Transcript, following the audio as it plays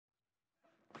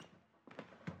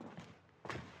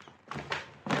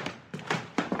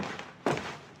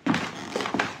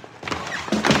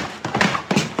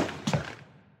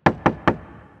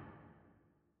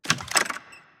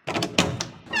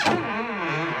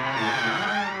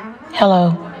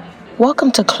Hello.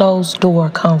 Welcome to Closed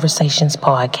Door Conversations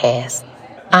podcast.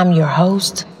 I'm your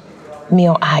host,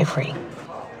 Mill Ivory.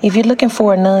 If you're looking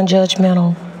for a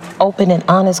non-judgmental, open and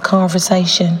honest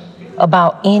conversation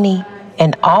about any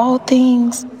and all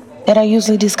things that are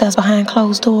usually discussed behind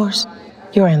closed doors,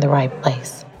 you're in the right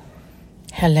place.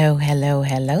 Hello,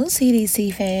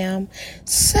 CDC fam.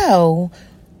 So,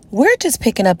 we're just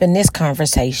picking up in this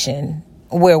conversation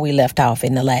where we left off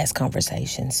in the last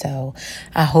conversation. So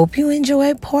I hope you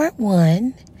enjoyed part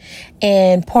 1.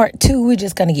 And part 2, we're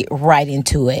just going to get right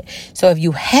into it. So if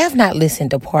you have not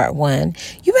listened to part 1,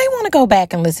 you may want to go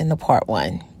back and listen to part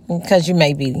 1 because you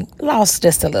may be lost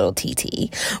just a little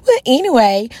TT. But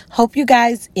anyway, hope you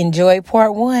guys enjoyed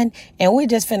part 1, and we're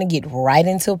just going to get right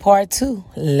into part 2.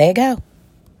 Let go.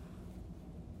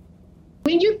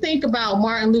 When you think about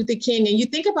Martin Luther King and you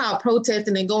think about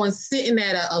protesting and going sitting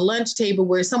at a lunch table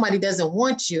where somebody doesn't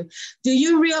want you, do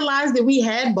you realize that we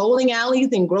had bowling alleys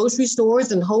and grocery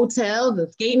stores and hotels and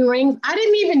skating rinks? I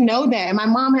didn't even know that. And my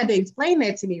mom had to explain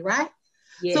that to me, right?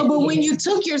 Yeah, when you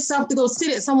took yourself to go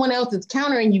sit at someone else's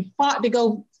counter and you fought to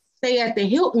go stay at the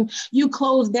Hilton, you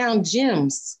closed down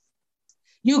gyms.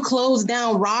 You close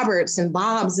down Roberts and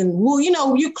Bob's and,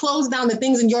 you close down the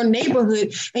things in your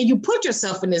neighborhood and you put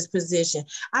yourself in this position.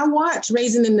 I watched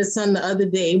Raising in the Sun the other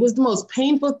day. It was the most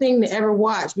painful thing to ever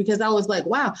watch because I was like,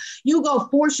 wow, you go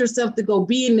force yourself to go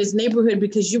be in this neighborhood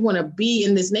because you want to be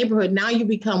in this neighborhood. Now you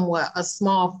become what? A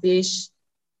small fish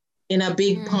in a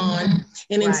big pond.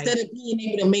 And instead of being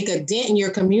able to make a dent in your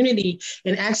community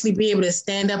and actually be able to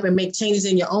stand up and make changes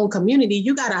in your own community,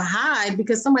 you got to hide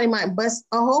because somebody might bust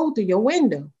a hole through your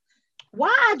window.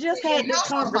 I just had this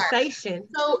conversation.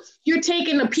 So you're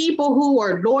taking the people who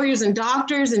are lawyers and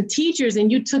doctors and teachers and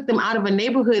you took them out of a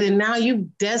neighborhood and now you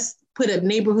put a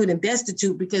neighborhood in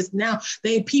destitute because now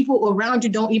people around you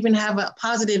don't even have a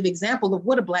positive example of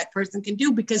what a Black person can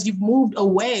do because you've moved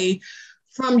away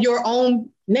from your own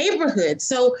neighborhood.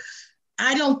 So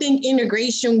I don't think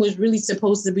integration was really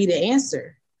supposed to be the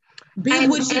answer. And I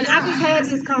just had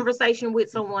this conversation with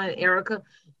someone, Erica.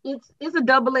 It's a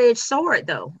double-edged sword,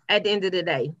 though, at the end of the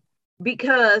day,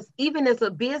 because even as a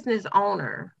business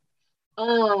owner,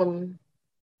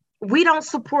 we don't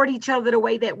support each other the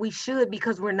way that we should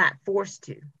because we're not forced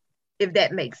to, if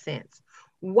that makes sense.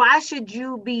 Why should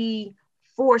you be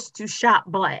forced to shop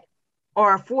Black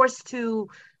or forced to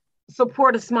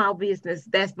support a small business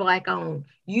that's Black owned?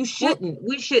 You shouldn't.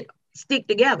 We should stick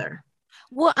together.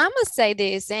 Well, I'm going to say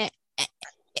this, and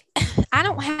I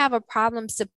don't have a problem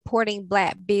supporting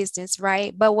Black business,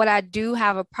 right? But what I do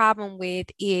have a problem with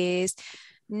is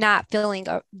not feeling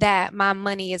that my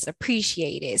money is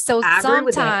appreciated. So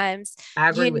sometimes,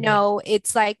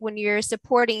 it's like when you're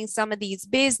supporting some of these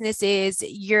businesses,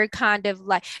 you're kind of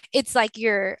like, it's like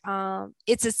you're, oh,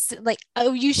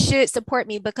 you should support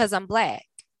me because I'm Black.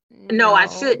 No, I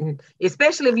shouldn't,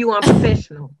 especially if you're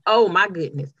unprofessional. Oh my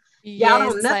goodness. Y'all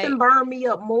don't nothing burn me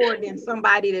up more than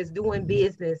somebody that's doing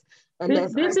business. And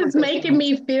this is making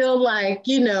me feel like,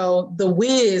 the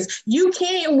Wiz. You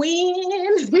can't win. You know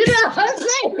what I'm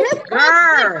saying?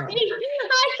 Girl.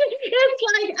 It's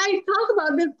like I talk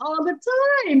about this all the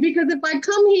time because if I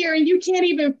come here and you can't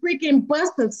even freaking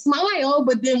bust a smile,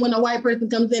 but then when a white person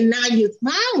comes in, now you're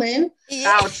smiling.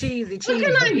 Oh, cheesy. What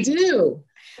can I do?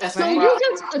 So you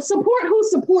just support who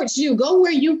supports you. Go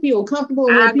where you feel comfortable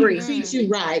and where people treat you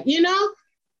right, Yes.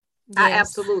 I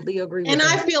absolutely agree with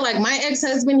I feel like my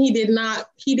ex-husband, he did not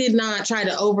try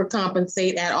to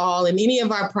overcompensate at all. And any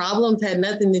of our problems had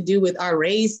nothing to do with our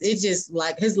race. It's just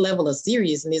like his level of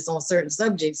seriousness on certain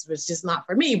subjects was just not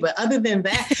for me. But other than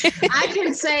that, I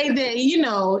can say that,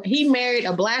 he married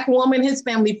a Black woman. His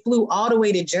family flew all the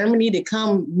way to Germany to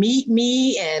come meet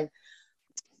me, and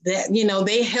that,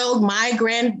 they held my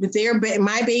baby,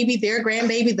 their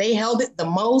grandbaby, they held it the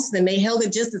most, and they held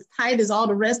it just as tight as all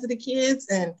the rest of the kids.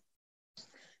 And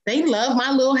they love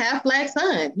my little half Black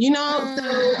son,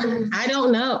 so I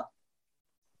don't know.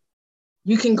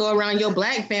 You can go around your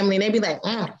Black family and they be like,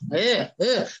 it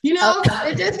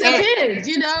just depends,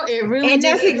 it really and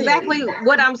that's exactly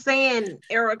what I'm saying,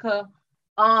 Erica.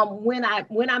 When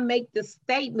I make the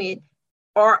statement,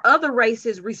 are other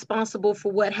races responsible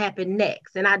for what happened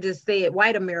next? And I just said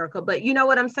white America, but you know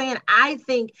what I'm saying? I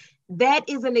think that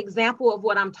is an example of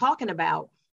what I'm talking about.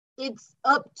 It's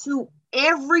up to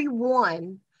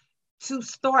everyone to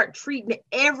start treating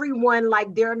everyone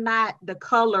like they're not the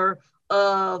color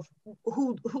of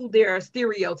who they're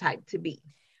stereotyped to be.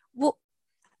 Well,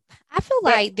 I feel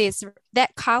like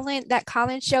that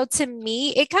Colin show, to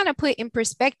me, it kind of put in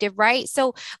perspective, right?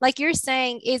 So like you're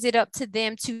saying, is it up to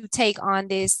them to take on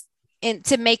this and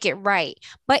to make it right.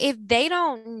 But if they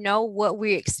don't know what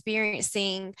we're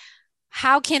experiencing,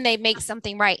 how can they make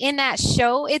something right? In that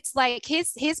show, it's like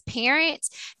his parents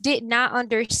did not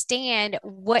understand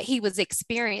what he was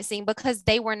experiencing because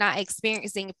they were not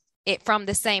experiencing it from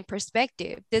the same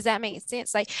perspective. Does that make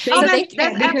sense? Like, that's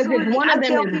because if one of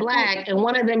them is black and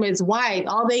one of them is white,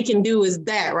 all they can do is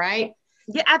that, right?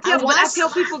 Yeah, I tell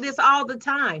people this all the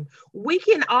time. We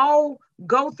can all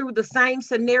go through the same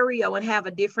scenario and have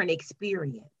a different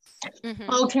experience. Mm-hmm.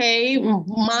 Okay,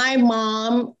 my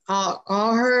mom,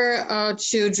 all her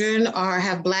children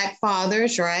have black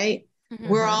fathers, right? Mm-hmm.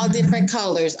 We're all different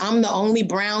colors. I'm the only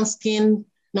brown skin.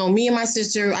 No, me and my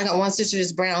sister, I got one sister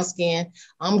that's brown skin.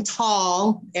 I'm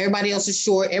tall. Everybody else is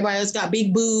short. Everybody else got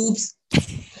big boobs,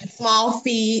 small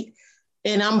feet,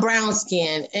 and I'm brown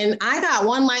skin. And I got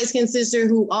one light skinned sister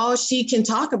who all she can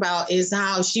talk about is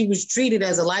how she was treated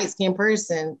as a light skinned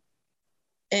person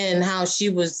and how she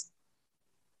was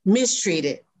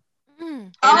mistreated.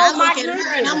 And I look at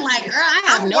her and I'm like, girl, I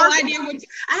have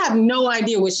no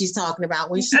idea what she's talking about.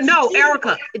 When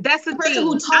Erica, that's the person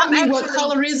who taught me what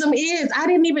colorism is. I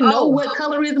didn't even know what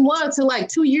colorism was till like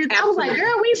 2 years. Absolutely. I was like,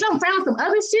 girl, we found some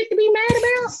other shit to be mad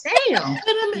about.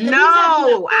 Damn.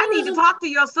 No, I need to talk to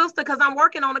your sister because I'm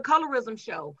working on a colorism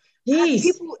show.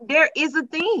 People, there is a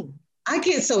thing. I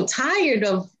get so tired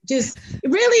of just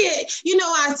really,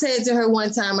 I said to her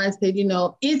one time, I said,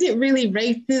 is it really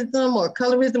racism or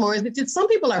colorism, or is it just some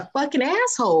people are fucking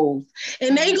assholes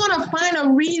and they're going to find a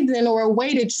reason or a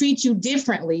way to treat you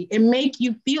differently and make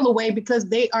you feel a way because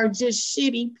they are just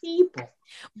shitty people.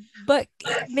 But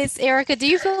Miss Erica, do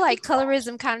you feel like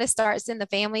colorism kind of starts in the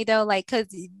family though? Like, cause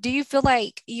do you feel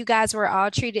like you guys were all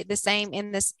treated the same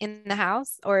in the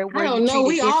house, or were I don't know?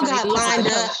 We all got lined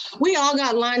up. We all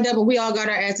got lined up, and we all got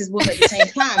our asses whooped at the same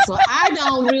time. So I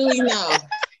don't really know.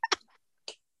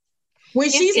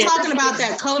 When she's talking about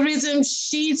that colorism,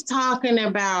 she's talking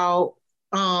about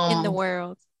in the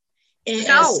world. The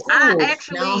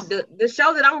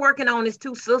show that I'm working on is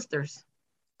Two Sisters.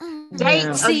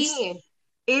 Again.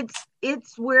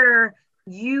 It's where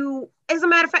you, as a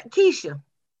matter of fact, Keisha.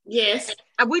 Yes.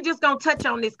 We're just gonna touch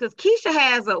on this because Keisha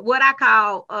has what I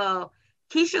call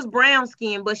Keisha's brown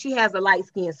skin, but she has a light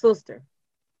skinned sister.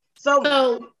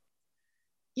 So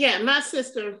yeah, my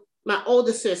sister, my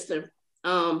older sister,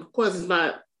 of course, is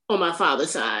on my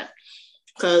father's side,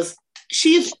 because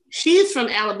she's from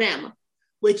Alabama,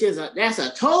 which is that's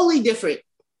a totally different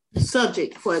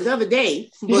subject for another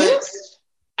day. But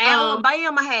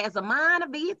Alabama has a mind of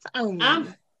its own.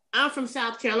 I'm from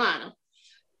South Carolina.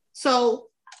 So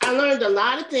I learned a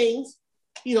lot of things,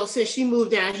 since she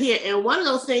moved down here. And one of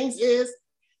those things is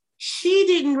she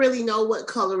didn't really know what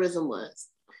colorism was.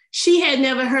 She had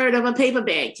never heard of a paper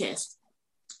bag test.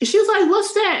 And she was like,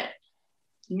 what's that?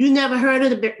 You never heard of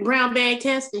the brown bag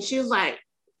test? And she was like,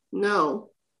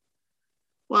 no.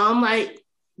 Well, I'm like,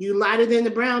 you lighter than the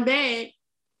brown bag.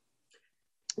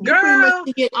 Girl,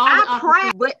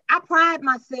 I pride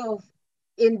myself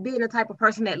in being the type of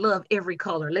person that love every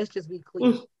color. Let's just be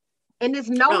clear. And there's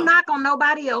no knock on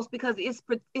nobody else because it's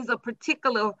a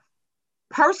particular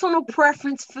personal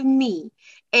preference for me.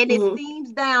 And it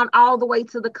steams down all the way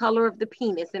to the color of the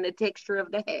penis and the texture of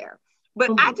the hair.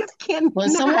 But I just can't. Well,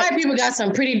 some white people got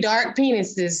some pretty dark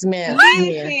penises, man. Listen,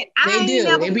 they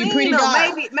do. They be pretty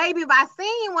dark. Maybe if I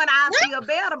seen one, I'll feel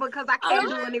better because I can't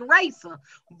do an eraser.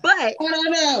 But I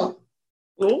don't know.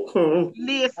 Okay.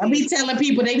 Listen, I be telling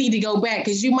people they need to go back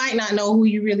because you might not know who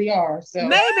you really are. So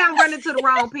maybe I'm running to the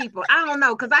wrong people. I don't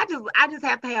know because I just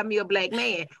have to have me a black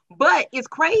man. But it's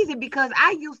crazy because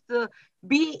I used to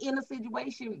be in a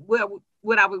situation where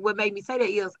what made me say that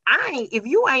is if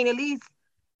you ain't at least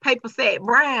paper sack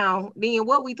brown, then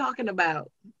what we talking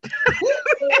about?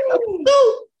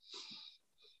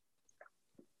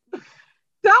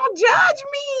 Don't judge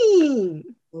me.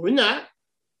 We're not.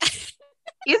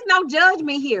 It's no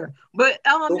judgment here. But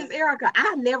Miss Erica,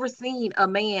 I've never seen a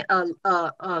man a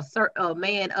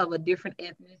man of a different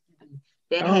ethnicity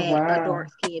that had a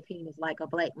dark skinned penis like a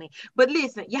black man. But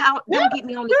listen, y'all don't get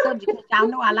me on the subject. Y'all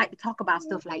know I like to talk about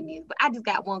stuff like this. But I just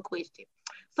got one question.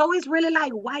 So it's really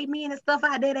like white men and stuff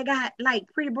out there that got like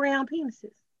pretty brown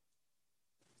penises.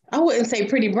 I wouldn't say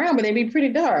pretty brown, but they be pretty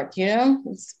dark,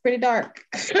 It's pretty dark.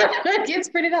 It's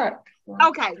pretty dark.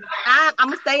 Okay, I'm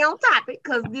gonna stay on topic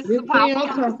because this is a powerful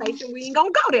conversation. We ain't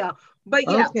gonna go there. But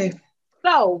yeah. Okay.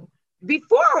 So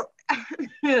before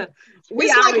it's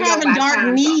like having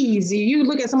dark knees. You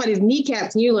look at somebody's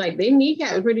kneecaps and you're like, their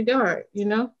kneecap is pretty dark,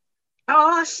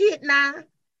 Oh shit now.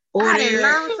 Or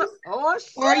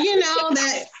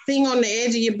that thing on the edge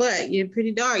of your butt, you're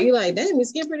pretty dark. You're like, damn, your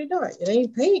skin pretty dark. It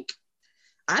ain't pink.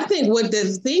 I think what the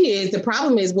thing is, the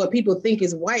problem is what people think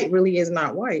is white really is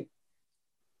not white.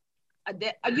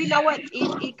 You know what?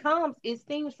 It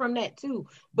stems from that too.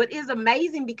 But it's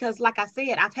amazing because, like I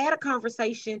said, I've had a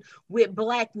conversation with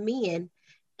Black men,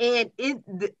 and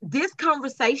this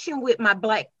conversation with my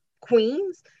Black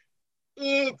queens,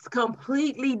 it's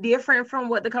completely different from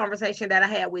what the conversation that I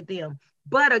had with them.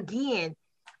 But again,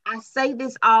 I say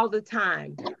this all the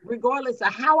time, regardless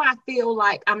of how I feel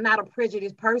like I'm not a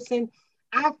prejudiced person.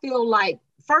 I feel like,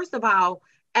 first of all,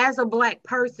 as a Black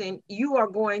person, you are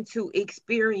going to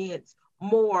experience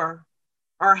more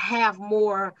or have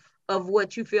more of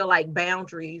what you feel like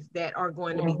boundaries that are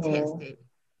going to be tested.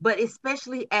 But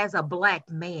especially as a Black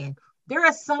man, there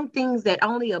are some things that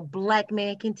only a Black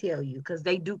man can tell you because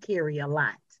they do carry a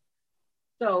lot.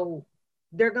 So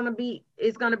it's going to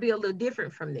be a little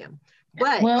different from them.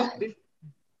 But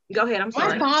go ahead. I'm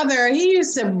sorry. My father, he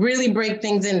used to really break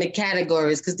things into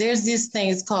categories because there's these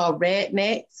things called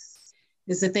rednecks.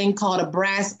 There's a thing called a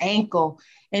brass ankle.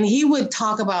 And he would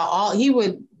talk about he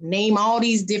would name all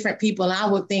these different people. And I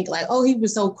would think like, oh, he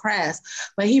was so crass.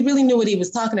 But he really knew what he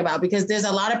was talking about because there's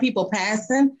a lot of people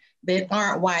passing that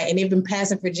aren't white and they've been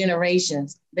passing for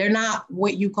generations. They're not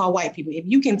what you call white people. If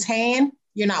you can tan,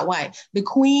 you're not white. The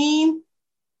Queen,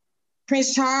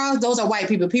 Prince Charles, those are white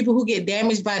people. People who get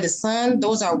damaged by the sun,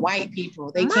 those are white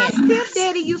people. My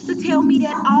stepdaddy used to tell me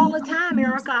that all the time,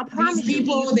 Erica. I promise you.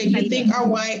 People that you think are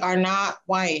white are not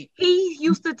white. He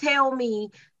used to tell me,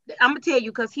 I'm gonna tell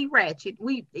you because he ratchet.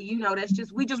 We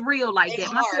just real like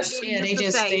that.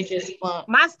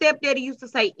 My stepdaddy used to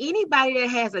say anybody that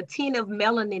has a tint of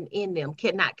melanin in them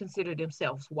cannot consider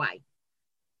themselves white.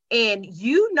 And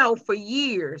for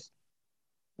years,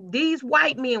 these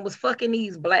white men was fucking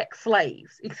these Black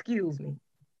slaves, excuse me.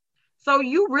 So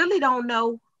you really don't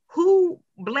know who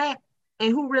Black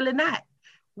and who really not,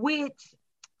 which,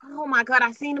 oh my God,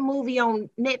 I seen a movie on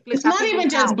Netflix. It's not even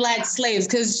just Black slaves,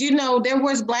 because there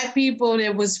was Black people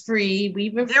that was free.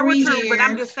 We've been free here. But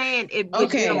I'm just saying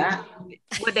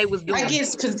what they was doing. I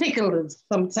get particulars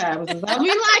sometimes. I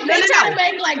mean, they try to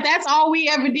make like that's all we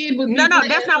ever did was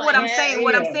that's not what I'm saying.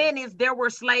 What I'm saying is there were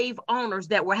slave owners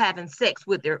that were having sex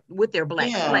with their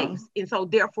Black slaves, and so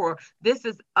therefore this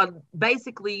is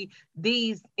basically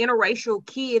these interracial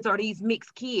kids or these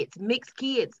mixed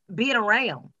kids being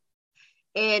around.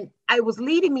 And it was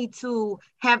leading me to,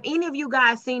 have any of you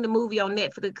guys seen the movie on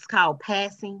Netflix called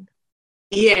Passing?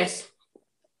 Yes.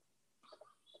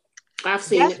 I've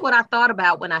seen That's what I thought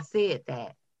about when I said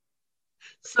that.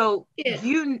 So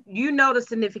you know the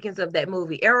significance of that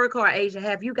movie. Erica or Asia,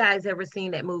 have you guys ever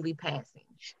seen that movie Passing?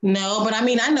 No, but I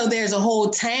mean, I know there's a whole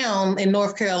town in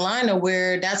North Carolina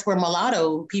where that's where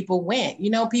mulatto people went.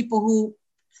 People who,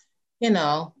 and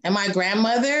my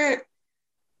grandmother,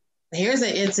 here's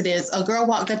an incident. A girl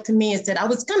walked up to me and said, I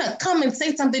was going to come and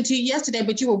say something to you yesterday,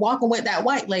 but you were walking with that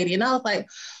white lady. And I was like,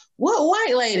 what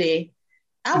white lady?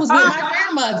 I was with my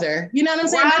grandmother. You know what I'm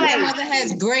saying? Right. My grandmother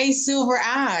has gray, silver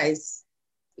eyes.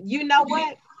 You know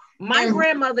what? My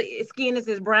grandmother's skin is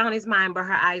as brown as mine, but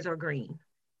her eyes are green.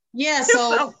 Yeah,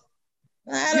 so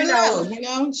I don't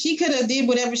know. She could have did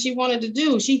whatever she wanted to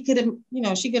do. She could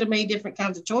have made different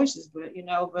kinds of choices, but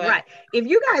right. If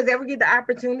you guys ever get the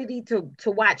opportunity to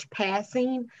watch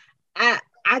Passing, I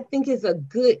think it's a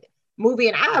good movie,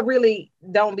 and I really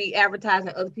don't be advertising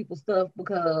other people's stuff,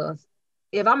 because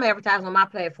if I'm advertising on my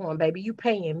platform, baby, you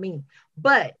paying me.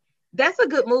 But that's a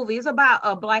good movie. It's about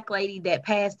a Black lady that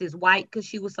passed as white because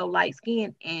she was so light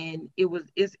skinned, and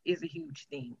it's a huge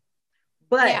thing.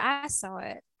 But yeah, I saw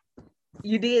it.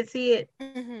 You did see it?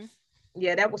 Mm-hmm.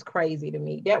 Yeah, that was crazy to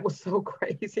me. That was so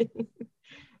crazy.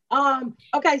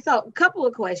 Okay, so a couple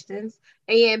of questions,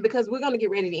 and because we're going to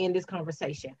get ready to end this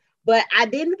conversation, but I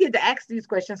didn't get to ask these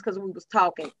questions because we was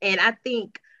talking, and I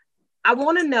think I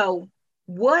want to know,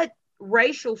 what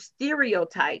racial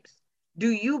stereotypes do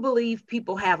you believe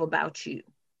people have about you,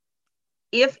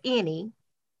 if any?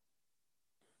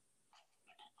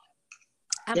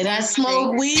 Did I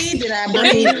smoke weed? Did I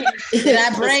braid? Did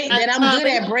I braid? That I'm good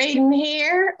at braiding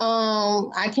hair?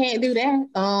 I can't do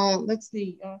that. Let's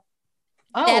see.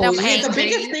 The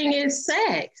biggest thing is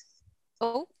sex.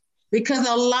 Oh, because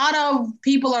a lot of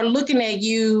people are looking at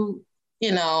you,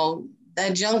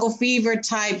 that jungle fever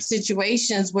type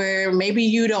situations where maybe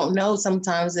you don't know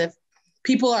sometimes if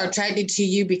people are attracted to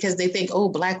you because they think, oh,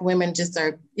 Black women just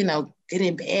are, good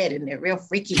in bed and they're real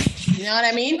freaky. You know what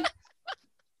I mean?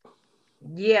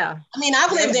 Yeah. I mean,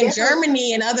 I've lived in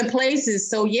Germany and other places.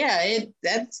 So yeah,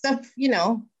 that stuff,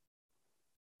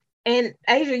 And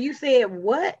Asia, you said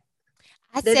what?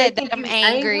 I Did they said that think I'm you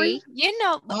angry. You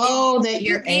know, Oh, that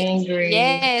you you're get angry.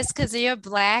 yes, because you're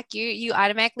black. You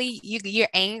automatically you're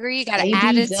angry. You got an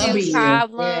attitude ABW.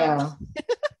 problem. Yeah.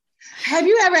 Have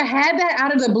you ever had that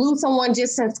out of the blue? Someone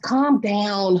just says, calm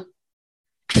down.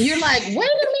 And you're like, wait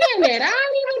a minute, I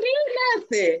didn't even do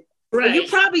nothing. Well, you Right.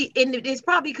 probably, and it's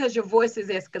probably because your voice is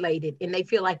escalated and they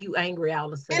feel like you angry all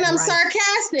of a sudden. And I'm right?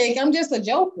 sarcastic. I'm just a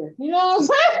joker. You know what I'm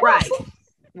saying?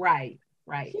 Right.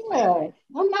 Yeah.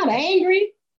 I'm not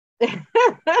angry.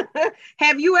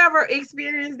 Have you ever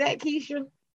experienced that, Keisha?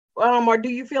 Or do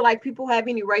you feel like people have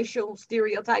any racial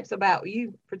stereotypes about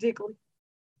you particularly?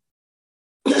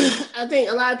 I think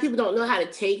a lot of people don't know how to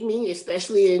take me,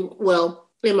 especially in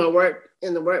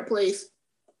the workplace.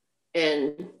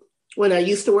 And when I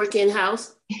used to work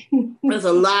in-house, there's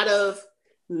a lot of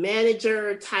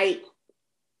manager type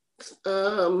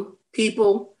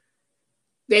people.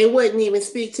 They wouldn't even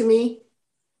speak to me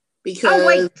because. Oh,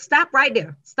 wait, stop right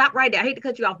there. I hate to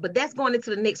cut you off, but that's going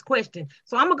into the next question.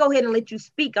 So I'm going to go ahead and let you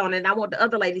speak on it. And I want the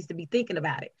other ladies to be thinking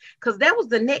about it because that was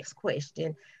the next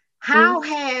question. How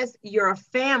has your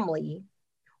family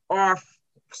or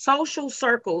social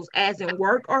circles, as in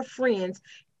work or friends,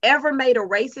 ever made a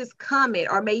racist comment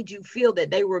or made you feel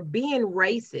that they were being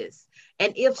racist?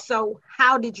 And if so,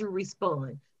 how did you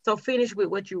respond? So finish with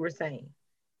what you were saying.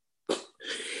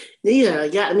 Yeah,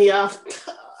 got me off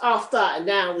thought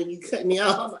now when you cut me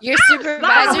off. Your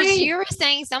supervisors, you were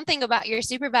saying something about your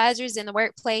supervisors in the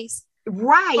workplace.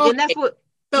 Right. Okay. And that's what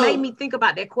made me think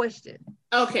about that question.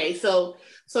 Okay, so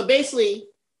basically,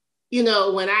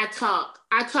 when I talk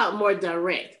more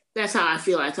direct. That's how I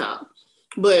feel I talk.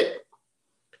 But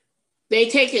they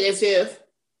take it as if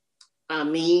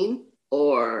I'm mean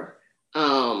or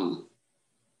I'm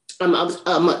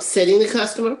upsetting the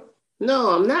customer.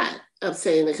 No, I'm not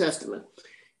upsetting the customer.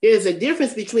 There's a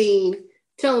difference between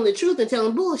telling the truth and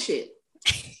telling bullshit.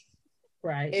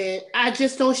 Right. And I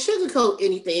just don't sugarcoat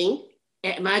anything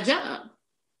at my job.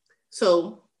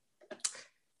 So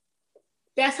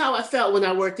that's how I felt when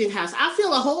I worked in-house. I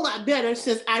feel a whole lot better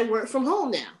since I work from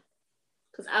home now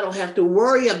because I don't have to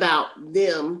worry about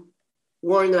them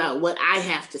worrying about what I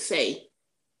have to say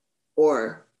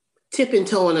or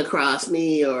tipping-toeing across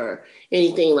me or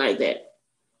anything like that.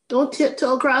 Don't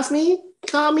tiptoe across me.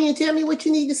 Call me and tell me what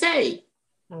you need to say.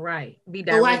 Right. Be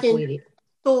direct with it.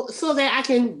 So that I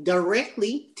can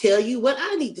directly tell you what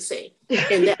I need to say.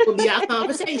 And that will be our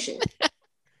conversation.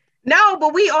 No,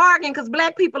 but we arguing because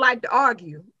Black people like to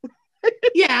argue.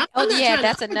 Yeah.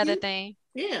 That's another thing.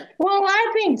 Yeah. Well,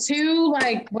 I think too,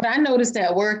 like what I noticed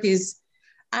at work is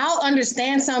I'll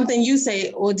understand something. You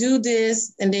say, well, do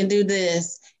this and then do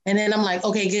this. And then I'm like,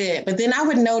 okay, good. But then I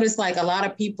would notice like a lot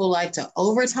of people like to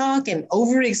over talk and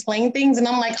over explain things. And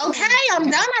I'm like, okay, I'm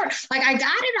done. Like I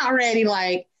got it already.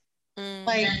 Like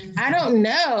I don't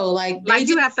know. Like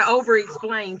you have to over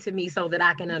explain to me so that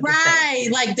I can understand. Right.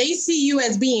 Like they see you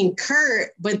as being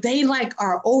curt, but they like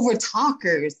are over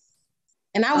talkers.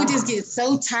 And I would just get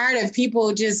so tired of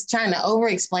people just trying to over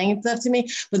explain stuff to me.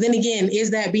 But then again,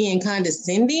 is that being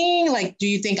condescending? Like, do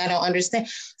you think I don't understand?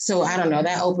 So I don't know.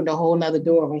 That opened a whole nother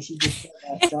door when she just said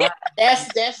that. So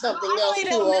that's something else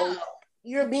too.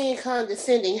 You're being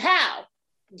condescending. How?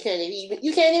 You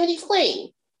can't even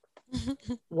explain.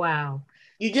 Wow.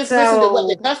 You just listened to what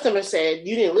the customer said.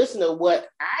 You didn't listen to what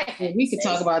I had. We could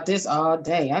talk about this all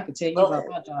day. I could tell you about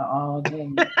my job all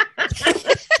day.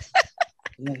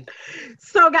 Yeah.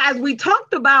 So guys, we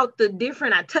talked about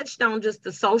I touched on just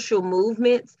the social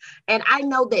movements, and I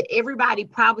know that everybody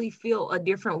probably feel a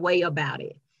different way about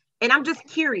it. And I'm just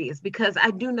curious because I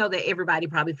do know that everybody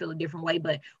probably feel a different way,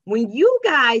 but when you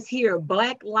guys hear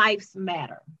Black Lives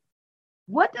Matter,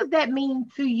 what does that mean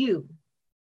to you?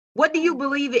 What do you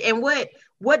believe it, and what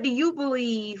do you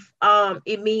believe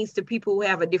it means to people who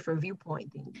have a different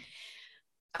viewpoint than you?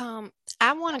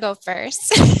 I want to go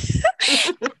first.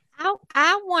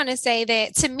 I want to say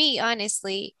that to me,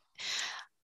 honestly,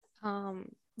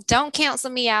 don't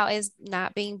cancel me out as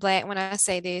not being Black when I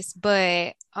say this,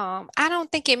 but I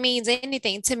don't think it means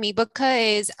anything to me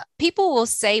because people will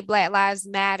say Black Lives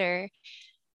Matter,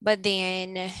 but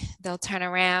then they'll turn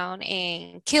around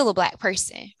and kill a Black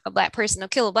person. A Black person will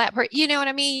kill a Black person. You know what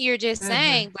I mean? You're just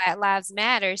saying Black Lives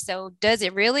Matter. So does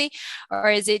it really? Or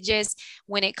is it just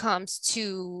when it comes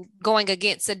to going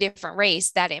against a different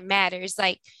race that it matters?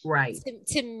 Like, right.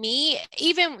 To me,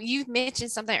 even you mentioned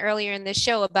something earlier in the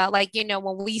show about like,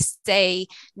 when we say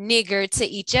nigger to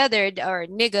each other or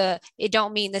nigga, it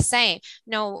don't mean the same.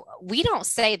 No, we don't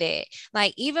say that.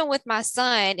 Like even with my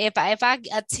son, if I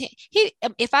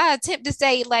attempt to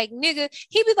say like nigga,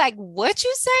 he'd be like, "What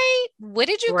you say? What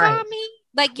did you call me?"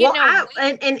 Like in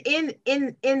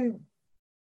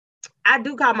I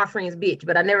do call my friends bitch,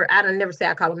 but I don't never say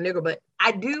I call them nigger, but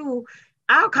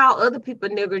I'll call other people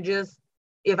nigger just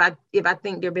if I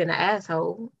think they're being an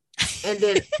asshole. And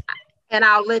then and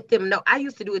I'll let them know. I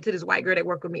used to do it to this white girl that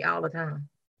worked with me all the time.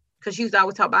 Because she used to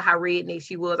always talk about how redneck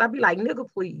she was. I'd be like, nigga,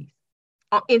 please.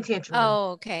 Intentionally.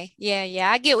 Oh, okay.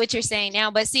 Yeah. I get what you're saying now.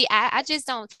 But see, I just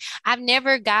don't, I've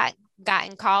never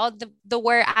gotten called the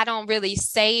word. I don't really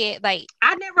say it. Like,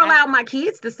 I never allowed my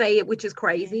kids to say it, which is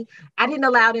crazy. I didn't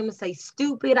allow them to say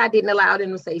stupid. I didn't allow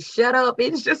them to say shut up.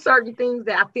 It's just certain things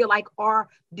that I feel like are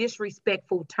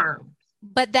disrespectful terms.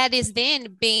 but that is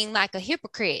then being like a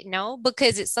hypocrite, no?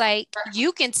 Because it's like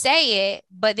you can say it,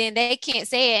 but then they can't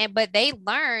say it, but they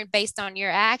learn based on your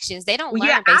actions. They don't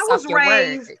learn based off your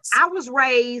words. I was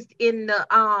raised in the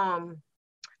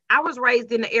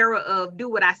era of do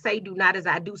what I say, do not as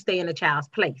I do, stay in a child's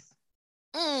place.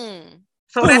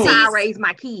 So that's how I raised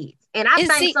my kids. And I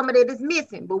think some of that is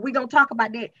missing, but we're going to talk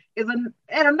about that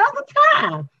at another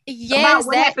time. Yes, about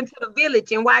what happened to the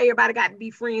village and why everybody got to be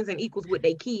friends and equals with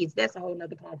their kids. That's a whole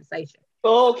nother conversation.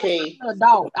 Okay. I'm an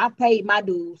adult. I paid my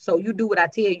dues, so you do what I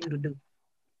tell you to do.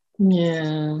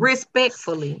 Yeah.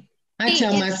 Respectfully. I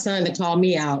tell my son to call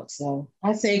me out. So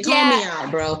I say, call me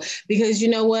out, bro. Because you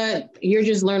know what? You're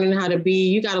just learning how to be.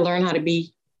 You got to learn how to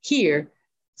be here.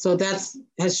 So that's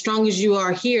as strong as you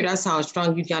are here. That's how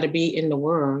strong you got to be in the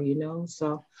world, you know?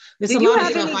 So there's a lot of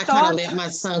stuff I kind of let my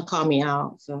son call me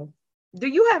out. So do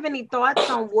you have any thoughts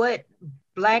on what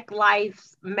Black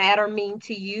Lives Matter mean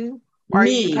to you? Or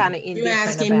me. Are you kind of You're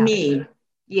asking me. It?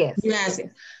 Yes. You're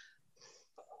asking.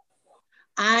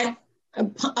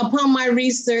 Upon my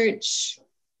research,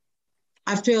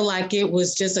 I feel like it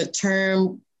was just a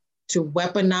term to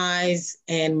weaponize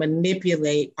and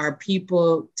manipulate our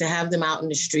people, to have them out in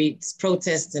the streets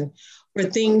protesting for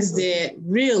things that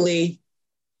really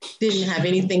didn't have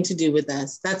anything to do with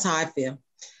us. That's how I feel.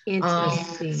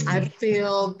 I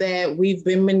feel that we've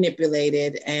been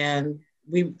manipulated, and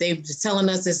they've telling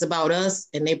us it's about us,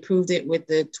 and they proved it with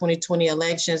the 2020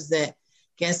 elections that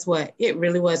guess what? It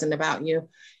really wasn't about you.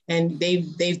 And they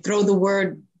throw the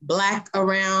word Black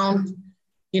around.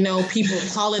 You know, people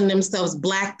calling themselves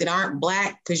Black that aren't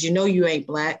Black because you know you ain't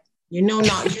Black. You know,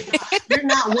 you're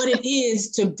not what it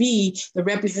is to be the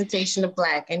representation of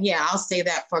Black. And yeah, I'll say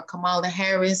that for Kamala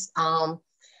Harris.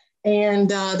 And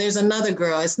there's another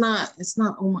girl. It's not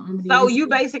Uma Ahmadi. So you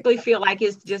basically feel like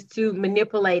it's just to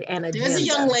manipulate an agenda. There's a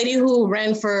young lady who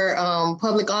ran for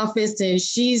public office, and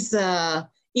she's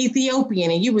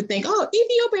Ethiopian. And you would think, oh,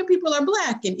 Ethiopian people are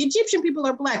Black and Egyptian people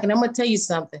are Black. And I'm going to tell you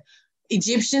something.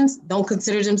 Egyptians don't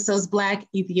consider themselves Black.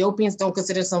 Ethiopians don't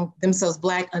consider themselves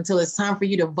Black until it's time for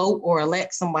you to vote or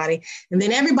elect somebody. And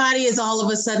then everybody is all of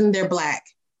a sudden they're Black.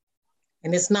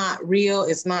 And it's not real.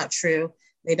 It's not true.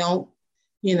 They don't,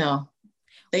 they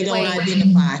don't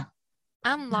identify.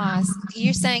 I'm lost.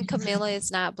 You're saying Camilla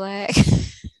is not Black?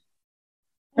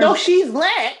 No, she's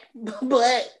Black,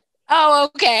 but. Oh,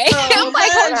 okay. I'm like,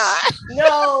 hold on.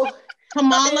 No.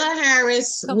 Kamala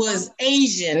Harris was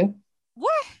Asian.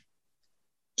 What?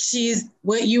 She's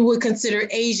what you would consider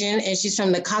Asian, and she's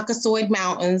from the Caucasoid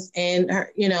Mountains, and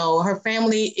her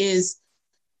family is.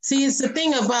 See, it's the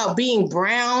thing about being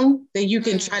brown that you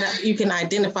can you can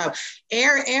identify.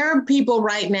 Arab people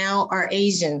right now are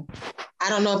Asian. I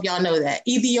don't know if y'all know that.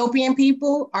 Ethiopian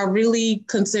people are really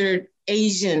considered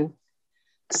Asian.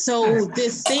 So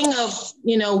this thing of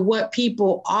what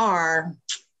people are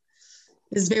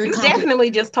is very complicated. Definitely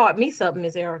just taught me something,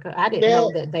 Miss Erica. I didn't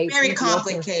know that they very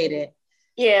complicated.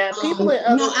 Yeah, people.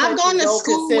 I've gone to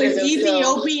school with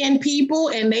Ethiopian people,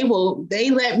 and they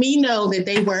let me know that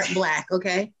they weren't Black,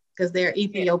 okay, because they're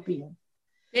Ethiopian.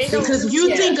 Because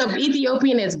you think of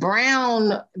Ethiopian as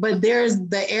brown, but there's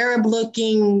the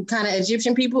Arab-looking kind of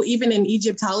Egyptian people. Even in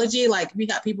Egyptology, like we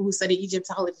got people who study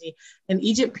Egyptology, and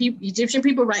Egyptian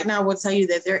people right now will tell you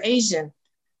that they're Asian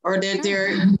or that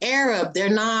they're Arab. They're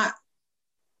not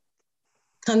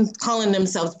calling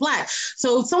themselves Black.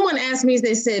 So someone asked me,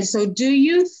 they said, so do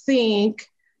you think,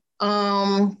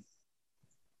 the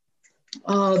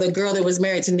girl that was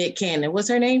married to Nick Cannon, what's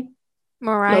her name?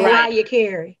 Mariah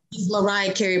Carey. Is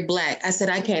Mariah Carey Black? I said,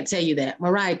 I can't tell you that.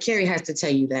 Mariah Carey has to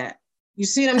tell you that. You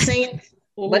see what I'm saying?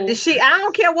 But I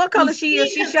don't care what color she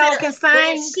is, she sure can sing.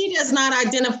 If she does not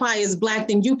identify as Black,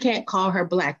 then you can't call her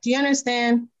Black. Do you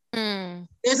understand?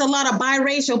 There's a lot of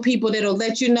biracial people that'll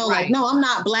let you know, like, no, I'm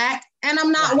not Black and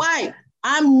I'm not white.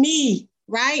 I'm me,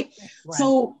 right?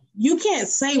 So you can't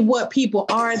say what people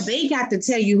are. They got to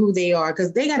tell you who they are,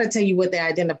 because they got to tell you what they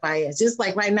identify as. Just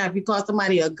like right now, if you call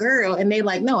somebody a girl and they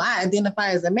like, no, I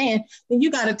identify as a man, then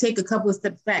you got to take a couple of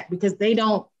steps back, because they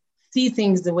don't see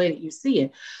things the way that you see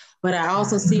it. But I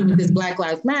also see with this Black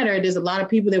Lives Matter, there's a lot of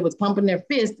people that was pumping their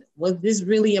fist. Was this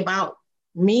really about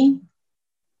me?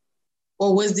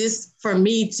 Or was this for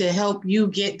me to help you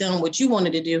get done what you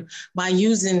wanted to do by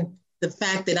using the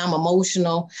fact that I'm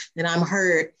emotional, that I'm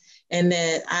hurt, and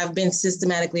that I've been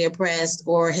systematically oppressed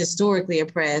or historically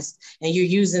oppressed, and you're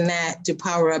using that to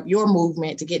power up your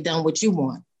movement to get done what you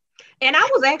want? And I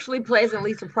was actually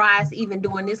pleasantly surprised, even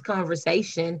during this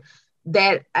conversation,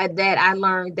 that I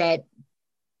learned that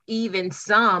even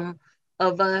some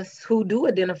of us who do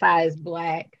identify as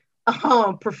Black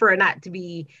prefer not to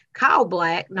be called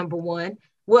Black, number one.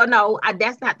 Well, no,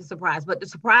 that's not the surprise, but the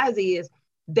surprise is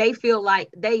they feel like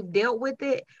they've dealt with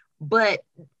it, but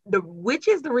which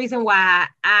is the reason why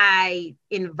I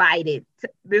invited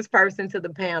this person to the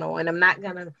panel. And I'm not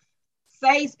going to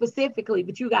say specifically,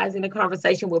 but you guys in the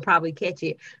conversation will probably catch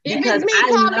it. Because it's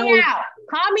me, call me out.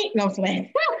 Call me. No,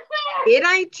 man. It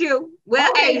ain't you. Well,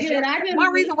 okay, Asia,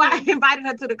 one reason why I invited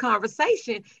her to the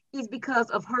conversation is because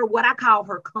of her, what I call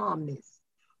her calmness.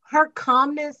 Her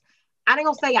calmness, I ain't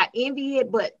gonna say I envy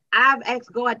it, but I've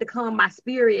asked God to calm my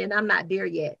spirit and I'm not there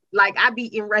yet. Like I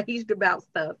be enraged about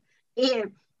stuff.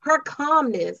 And her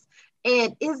calmness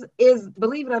and is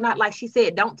believe it or not, like she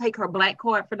said, don't take her Black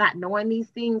card for not knowing these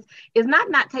things. It's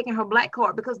not taking her Black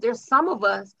card because there's some of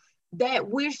us that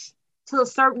wish to a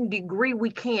certain degree we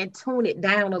can tune it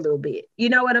down a little bit. You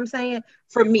know what I'm saying?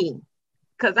 For me,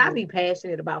 because I be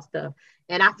passionate about stuff.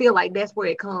 And I feel like that's where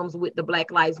it comes with the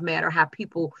Black Lives Matter, how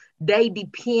people, they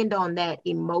depend on that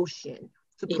emotion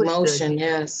to push emotion,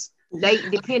 yes. They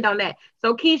depend on that.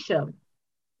 So Keisha,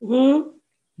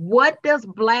 what does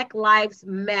Black Lives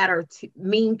Matter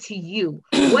mean to you?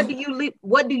 What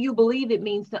do you believe it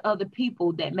means to other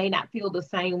people that may not feel the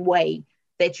same way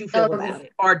that you feel about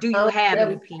it? Or do you have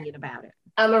an opinion about it?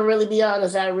 I'm gonna really be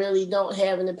honest, I really don't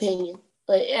have an opinion.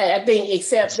 But I think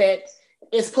except that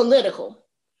it's political.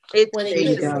 When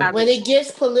it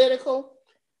gets political,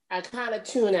 I kind of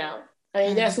tune out. I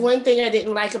mean, that's one thing I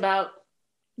didn't like about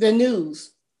the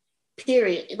news,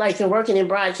 period. Like in working in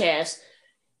broadcast,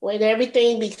 when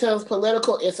everything becomes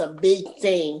political, it's a big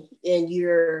thing, and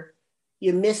you're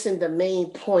missing the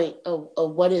main point of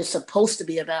what it's supposed to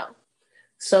be about.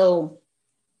 So,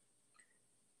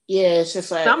 yeah, it's just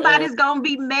like somebody's gonna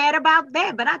be mad about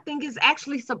that, but I think it's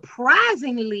actually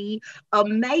surprisingly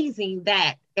amazing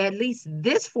that at least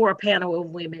this 4 panel of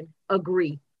women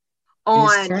agree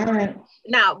on.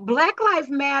 Now, Black Lives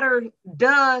Matter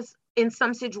does, in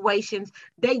some situations,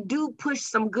 they do push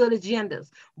some good agendas,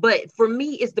 but for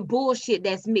me, it's the bullshit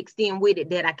that's mixed in with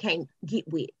it that I can't get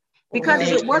with. Because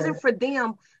if it wasn't for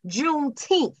them,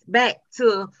 Juneteenth, back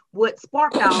to what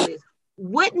sparked all this,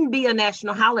 wouldn't be a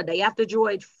national holiday. After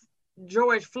George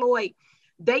Floyd,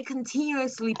 they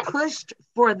continuously pushed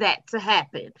for that to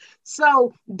happen.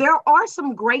 So there are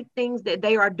some great things that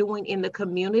they are doing in the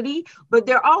community, but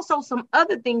there are also some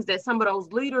other things that some of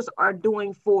those leaders are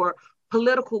doing for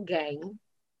political gain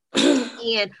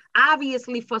and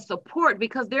obviously for support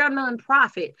because they're a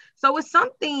nonprofit. So it's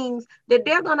some things that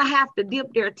they're going to have to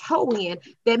dip their toe in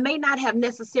that may not have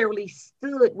necessarily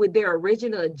stood with their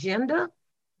original agenda,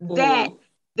 that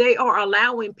they are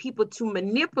allowing people to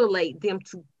manipulate them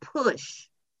to push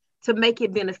to make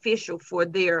it beneficial for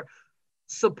their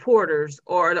supporters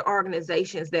or the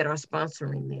organizations that are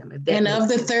sponsoring them. And of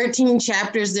the 13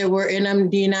 chapters that were in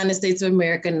the United States of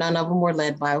America, none of them were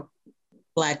led by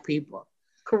Black people.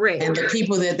 Correct. And the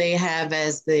people that they have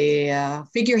as the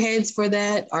figureheads for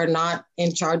that are not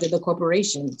in charge of the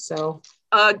corporation. So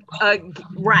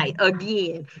right,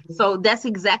 again. So that's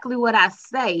exactly what I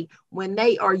say when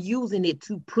they are using it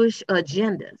to push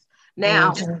agendas.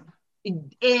 Now,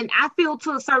 and I feel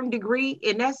to a certain degree,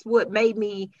 and that's what made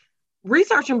me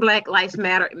researching Black Lives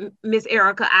Matter, Miss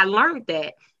Erica, I learned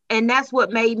that. And that's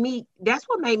what made me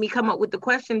come up with the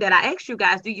question that I asked you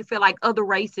guys. Do you feel like other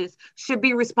races should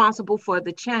be responsible for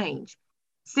the change?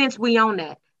 Since we own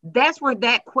that, that's where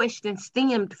that question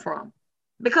stemmed from.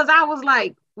 Because I was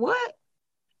like, what?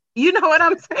 You know what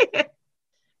I'm saying?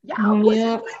 Y'all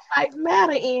pushing Black Lives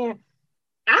Matter, and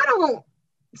I don't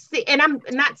see, and I'm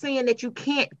not saying that you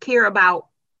can't care about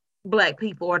Black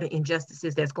people or the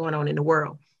injustices that's going on in the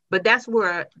world, but that's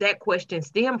where that question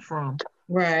stemmed from.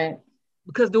 Right.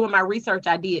 Because doing my research,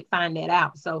 I did find that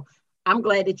out. So I'm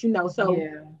glad that you know. So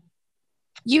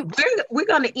we're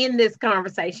going to end this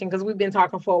conversation because we've been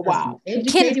talking for a while.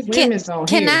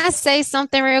 Can I say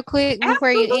something real quick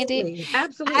before you end it?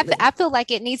 Absolutely. I feel like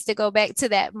it needs to go back to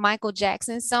that Michael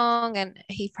Jackson song, and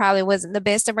he probably wasn't the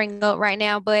best to bring up right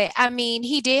now, but I mean,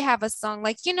 he did have a song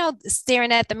like,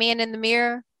 Staring at the Man in the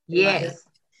Mirror. Yes.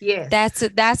 Yes.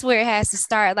 That's where it has to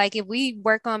start. Like if we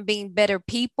work on being better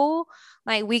people,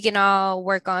 like we can all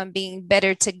work on being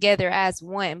better together as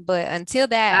one. But until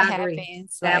that I agree.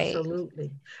 happens, like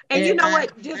Absolutely. And you know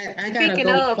what? Just I gotta speaking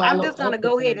go of, I'm follow just gonna up with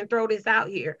go ahead that. and throw this out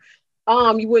here.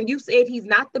 When you said he's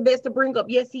not the best to bring up,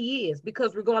 yes, he is,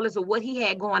 because regardless of what he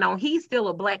had going on, he's still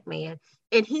a Black man,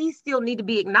 and he still need to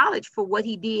be acknowledged for what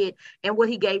he did and what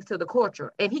he gave to the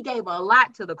culture. And he gave a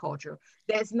lot to the culture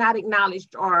that's not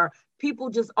acknowledged or people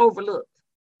just overlooked.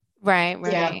 right,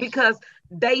 Yeah. right. Because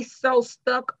they so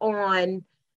stuck on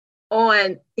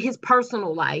his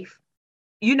personal life.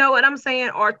 You know what I'm saying?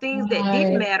 Or things that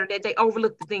didn't Right. matter, that they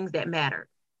overlooked the things that mattered.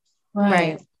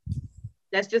 Right.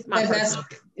 That's just my That's personal.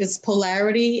 it's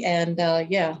polarity, and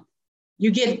yeah,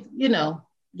 you get you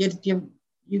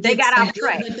They get got some off good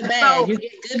track. with the bad. So You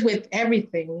get good with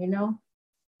everything.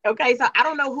 okay, so I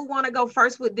don't know who want to go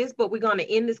first with this, but we're going to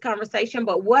end this conversation.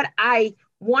 But what I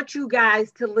want you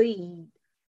guys to leave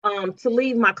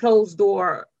my closed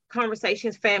door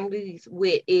conversations families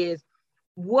with is,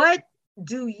 what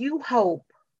do you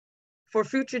hope for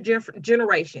future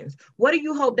generations? What do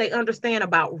you hope they understand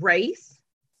about race?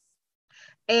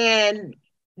 And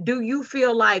do you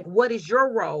feel like, what is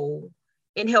your role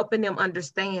in helping them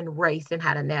understand race and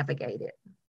how to navigate it?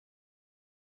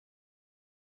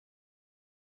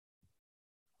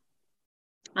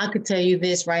 I could tell you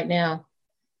this right now.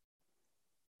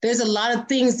 There's a lot of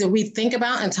things that we think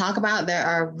about and talk about that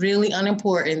are really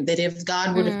unimportant, that if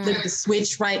God were to flip the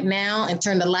switch right now and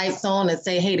turn the lights on and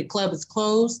say, hey, the club is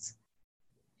closed,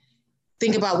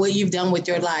 think about what you've done with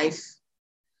your life.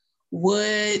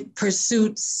 What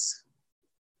pursuits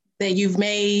that you've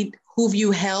made, who have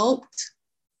you helped,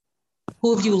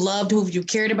 who have you loved, who have you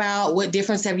cared about, what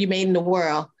difference have you made in the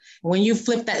world? When you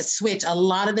flip that switch, a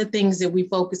lot of the things that we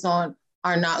focus on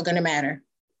are not going to matter.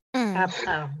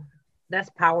 That's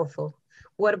powerful.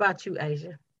 What about you,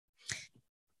 Asia?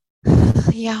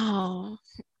 Y'all,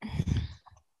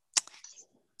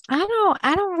 I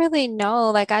don't really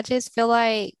know. Like I just feel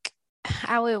like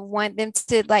I would want them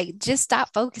to like just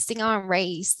stop focusing on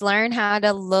race, learn how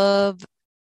to love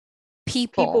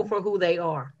People people. for who they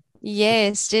are.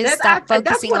 Yes, just stop That's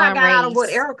focusing what I on got out of what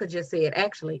race. Erica just said,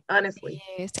 actually, honestly.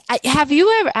 Yes. Have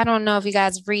you ever, I don't know if you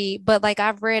guys read, but like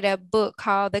I've read a book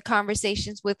called The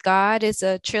Conversations with God. It's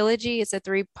a trilogy, it's a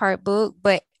 3-part book,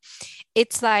 but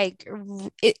it's like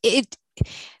it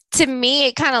to me,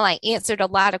 it kind of like answered a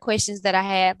lot of questions that I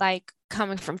had like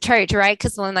coming from church, right?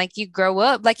 Because when like you grow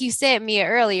up, like you said, Mia,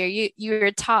 earlier, you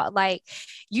were taught like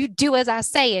you do as I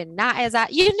say and not as I,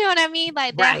 you know what I mean?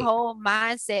 Like that Right. whole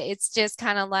mindset, it's just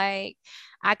kind of like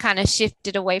I kind of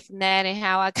shifted away from that and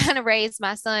how I kind of raised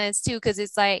my sons too, because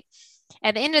it's like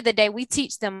at the end of the day, we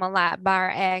teach them a lot by our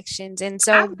actions. And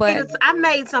so, I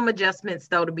made some adjustments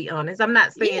though, to be honest. I'm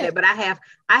not saying it, but I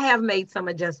have made some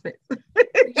adjustments.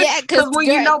 yeah, because when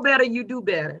you know better, you do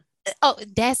better. Oh,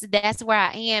 that's where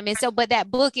I am. And so, but that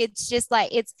book, it's just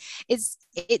like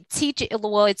it teaches,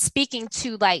 well, it's speaking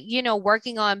to like,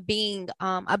 working on being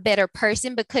a better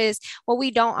person, because what we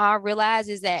don't all realize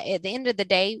is that at the end of the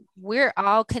day, we're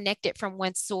all connected from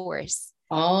one source.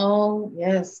 Oh,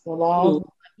 yes, the law.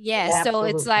 Yeah, so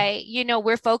it's like,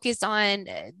 we're focused on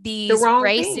these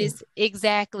races. Thing.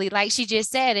 Exactly. Like she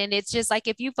just said. And it's just like,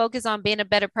 if you focus on being a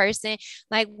better person,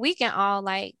 like we can all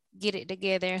like get it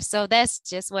together. So that's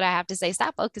just what I have to say.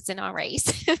 Stop focusing on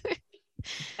race.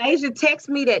 Asia, text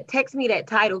me that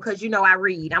title, because I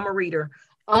read. I'm a reader.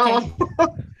 Okay.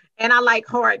 And I like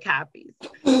hard copies.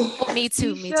 Me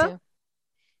too. Me too.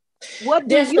 What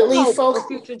do you hope for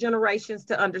future generations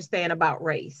to understand about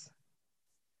race?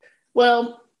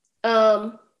 Well,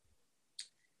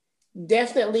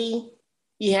 definitely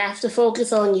you have to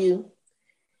focus on you.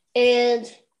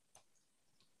 And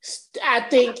I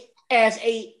think as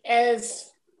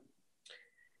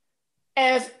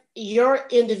your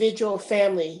individual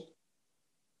family,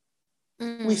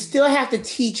 we still have to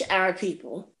teach our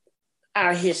people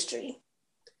our history.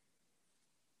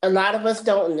 A lot of us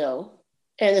don't know,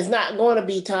 and it's not going to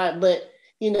be taught, but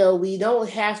we don't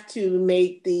have to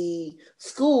make the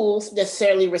schools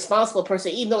necessarily responsible per se,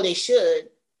 even though they should.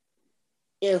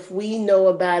 If we know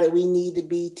about it, we need to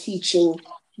be teaching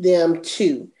them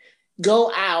to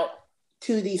go out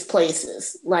to these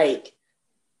places. Like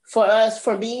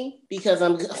for me, because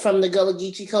I'm from the Gullah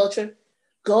Geechee culture,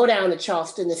 go down to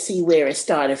Charleston to see where it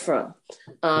started from.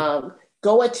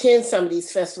 Go attend some of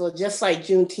these festivals, just like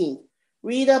Juneteenth.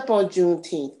 Read up on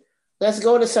Juneteenth. Let's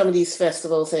go to some of these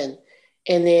festivals and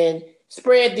then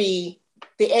spread the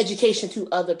education to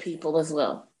other people as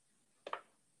well,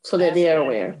 so that they are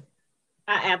aware.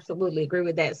 I absolutely agree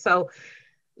with that. So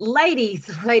Ladies,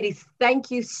 thank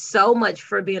you so much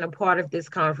for being a part of this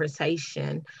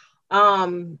conversation.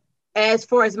 As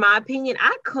far as my opinion,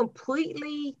 I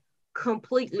completely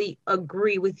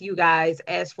agree with you guys.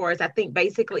 As far as I think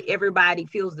basically everybody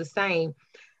feels the same.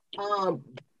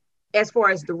 As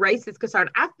far as the race is concerned,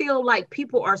 I feel like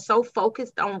people are so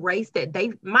focused on race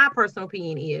that my personal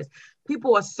opinion is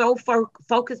people are so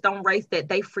focused on race that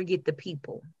they forget the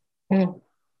people. Mm.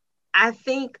 I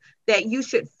think that you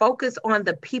should focus on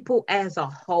the people as a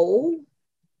whole.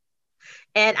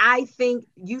 And I think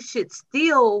you should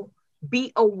still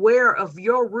be aware of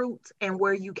your roots and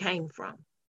where you came from.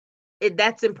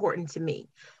 That's important to me.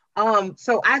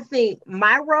 So I think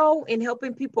my role in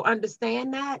helping people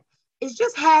understand that is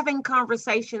just having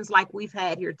conversations like we've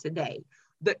had here today.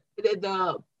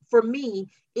 For me,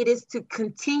 it is to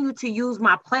continue to use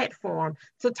my platform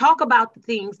to talk about the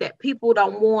things that people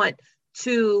don't want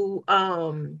to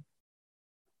talk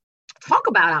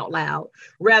about out loud,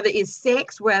 rather it's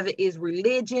sex, rather it's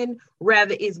religion,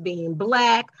 rather it's being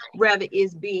Black, rather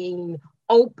it's being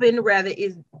open, rather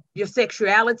it's your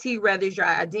sexuality, rather it's your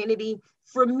identity.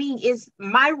 For me, is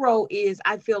my role is,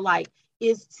 I feel like,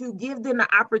 is to give them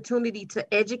the opportunity to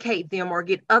educate them or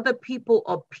get other people's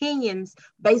opinions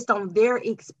based on their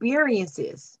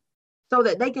experiences so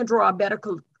that they can draw a better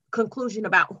conclusion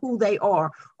about who they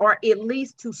are, or at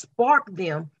least to spark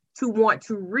them to want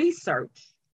to research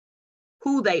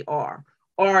who they are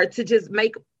or to just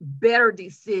make better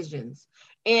decisions.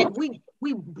 And we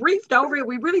briefed over it.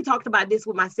 We really talked about this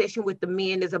with my session with the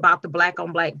men, is about the Black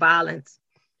on Black violence.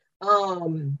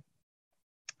 I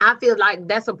feel like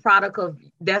that's a product of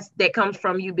that comes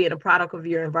from you being a product of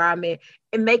your environment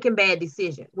and making bad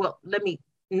decisions. Well,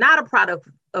 not a product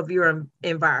of your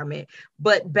environment,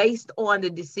 but based on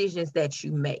the decisions that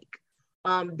you make.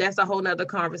 That's a whole nother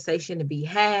conversation to be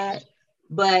had.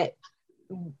 But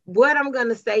what I'm going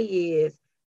to say is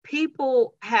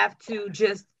people have to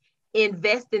just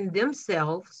invest in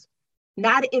themselves,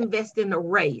 not invest in the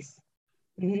race,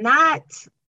 not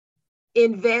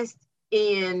invest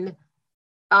in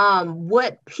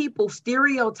what people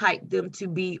stereotype them to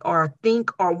be or think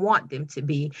or want them to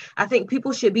be. I think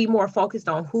people should be more focused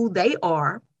on who they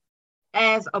are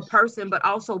as a person, but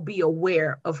also be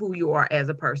aware of who you are as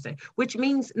a person, which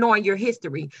means knowing your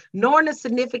history, knowing the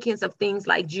significance of things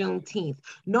like Juneteenth,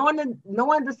 knowing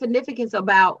the significance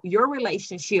about your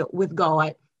relationship with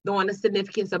God, knowing the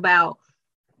significance about,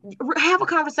 have a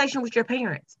conversation with your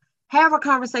parents, have a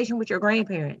conversation with your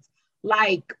grandparents.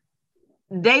 Like,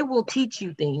 they will teach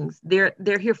you things. They're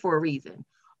here for a reason.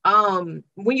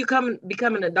 When you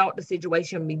become an adult, the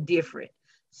situation will be different.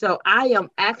 So I am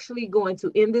actually going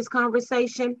to end this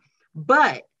conversation,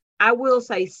 but I will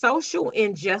say social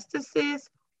injustices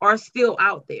are still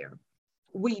out there.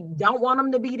 We don't want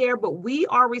them to be there, but we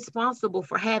are responsible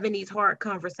for having these hard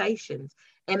conversations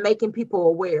and making people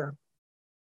aware.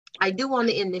 I do want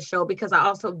to end this show because I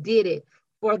also did it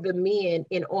for the men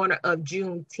in honor of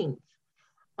Juneteenth.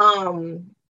 Part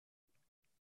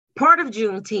of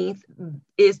Juneteenth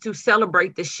is to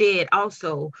celebrate the shed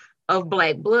also of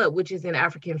Black blood, which is an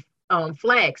African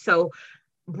flag. So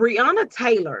Breonna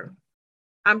Taylor,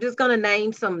 I'm just going to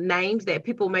name some names that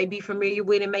people may be familiar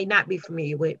with and may not be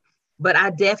familiar with, but I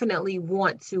definitely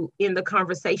want to end the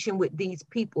conversation with these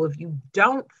people. If you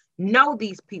don't know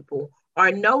these people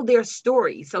or know their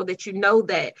story, so that you know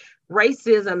that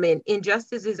racism and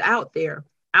injustice is out there.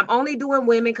 I'm only doing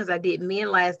women because I did men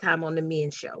last time on the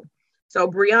men's show. So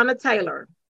Breonna Taylor,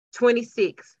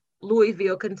 26,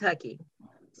 Louisville, Kentucky.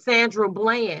 Sandra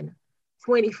Bland,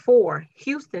 24,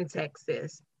 Houston,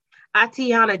 Texas.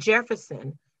 Atiana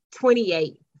Jefferson,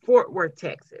 28, Fort Worth,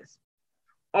 Texas.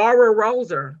 Aura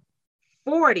Roser,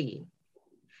 40,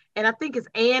 and I think it's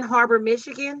Ann Arbor,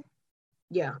 Michigan.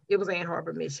 Yeah, it was Ann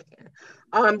Arbor, Michigan.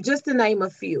 Just to name a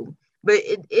few. But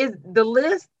it is the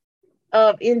list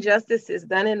of injustices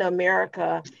done in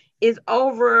America is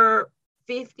over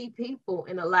 50 people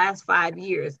in the last 5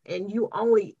 years, and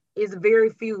is very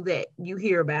few that you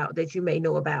hear about, that you may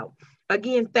know about.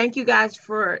 Again, thank you guys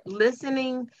for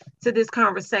listening to this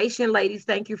conversation. Ladies,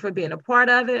 thank you for being a part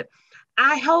of it.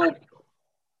 I hope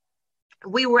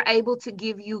we were able to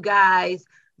give you guys,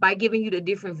 by giving you the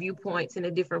different viewpoints and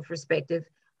a different perspective,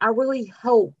 I really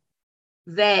hope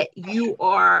that you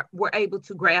were able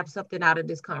to grab something out of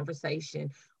this conversation.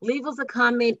 Leave us a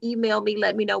comment, email me,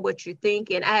 let me know what you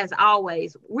think. And as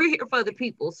always, we're here for the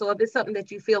people. So if it's something that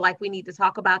you feel like we need to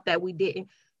talk about that we didn't,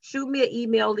 shoot me an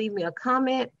email, leave me a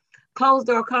comment. Closed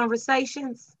Door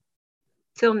Conversations.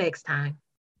 Till next time.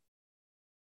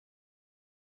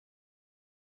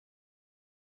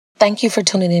 Thank you for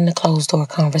tuning in to Closed Door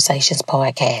Conversations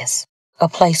podcast, a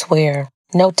place where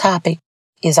No topic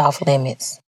is off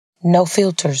limits. No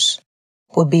filters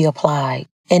will be applied,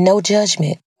 and no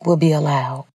judgment will be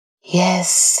allowed.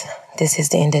 Yes, this is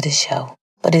the end of the show,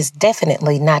 but it's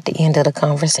definitely not the end of the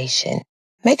conversation.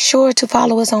 Make sure to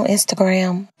follow us on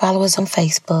Instagram, follow us on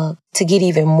Facebook. To get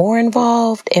even more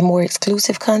involved and more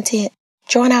exclusive content,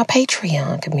 join our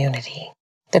Patreon community.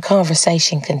 The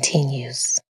conversation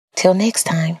continues. Till next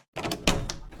time.